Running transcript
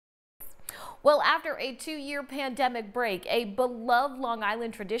Well, after a 2-year pandemic break, a beloved Long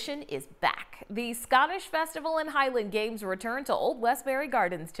Island tradition is back. The Scottish Festival and Highland Games return to Old Westbury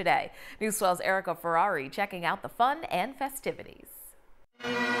Gardens today. News 12's Erica Ferrari checking out the fun and festivities.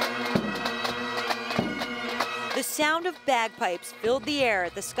 The sound of bagpipes filled the air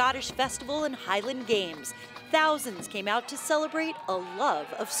at the Scottish Festival and Highland Games. Thousands came out to celebrate a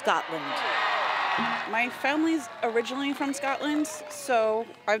love of Scotland. My family's originally from Scotland, so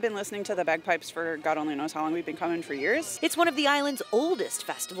I've been listening to the bagpipes for God only knows how long. We've been coming for years. It's one of the island's oldest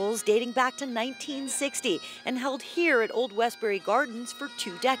festivals, dating back to 1960 and held here at Old Westbury Gardens for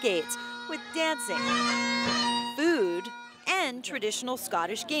 2 decades, with dancing, food, and traditional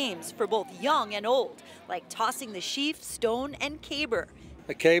Scottish games for both young and old, like tossing the sheaf, stone, and caber.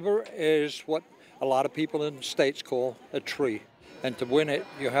 A caber is what a lot of people in the States call a tree. And to win it,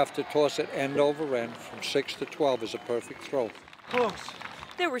 you have to toss it end over end from 6 to 12 is a perfect throw.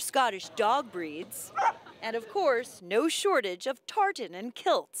 There were Scottish dog breeds, and of course, no shortage of tartan and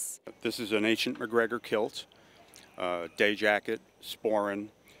kilts. This is an ancient McGregor kilt, day jacket, sporran,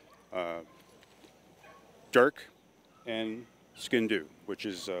 dirk, and skindoo, which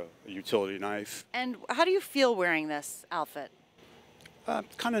is a utility knife. And how do you feel wearing this outfit?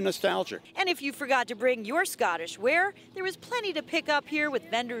 Kind of nostalgic. And if you forgot to bring your Scottish wear, there is plenty to pick up here with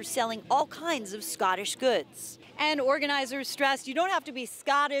vendors selling all kinds of Scottish goods. And organizers stressed you don't have to be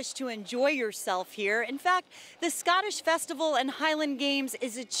Scottish to enjoy yourself here. In fact, the Scottish Festival and Highland Games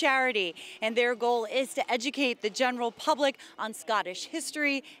is a charity, and their goal is to educate the general public on Scottish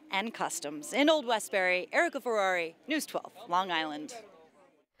history and customs. In Old Westbury, Erica Ferrari, News 12, Long Island.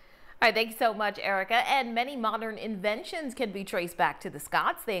 All right, thank you so much, Erica. And many modern inventions can be traced back to the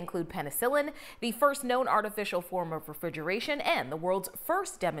Scots. They include penicillin, the first known artificial form of refrigeration, and the world's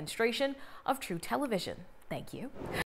first demonstration of true television. Thank you.